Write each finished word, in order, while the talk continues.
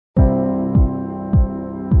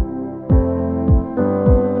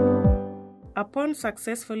Upon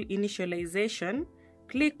successful initialization,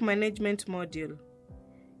 click Management module.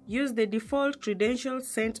 Use the default credentials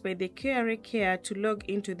sent by the KRA Care to log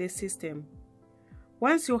into the system.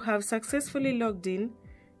 Once you have successfully logged in,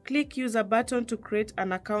 click User button to create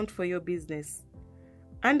an account for your business.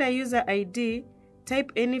 Under User ID, type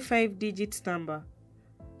any 5-digit number.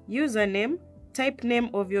 Username, type name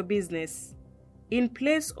of your business. In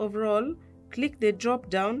place of role, click the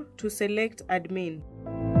drop-down to select Admin.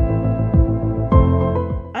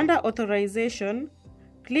 Under Authorization,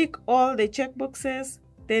 click all the checkboxes,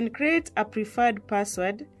 then create a preferred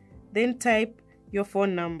password, then type your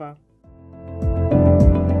phone number.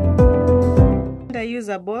 Under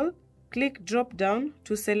Usable, click drop-down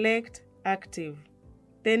to select Active,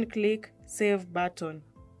 then click Save button.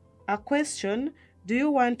 A question, "Do you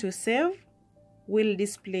want to save?" will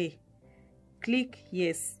display. Click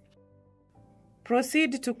Yes.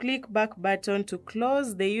 Proceed to click Back button to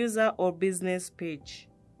close the user or business page.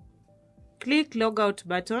 Click Logout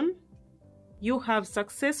button. You have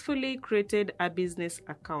successfully created a business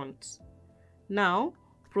account. Now,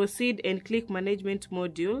 proceed and click Management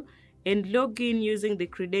module and log in using the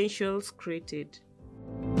credentials created.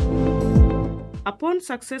 Upon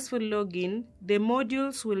successful login, the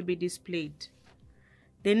modules will be displayed.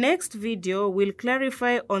 The next video will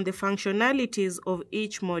clarify on the functionalities of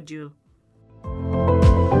each module.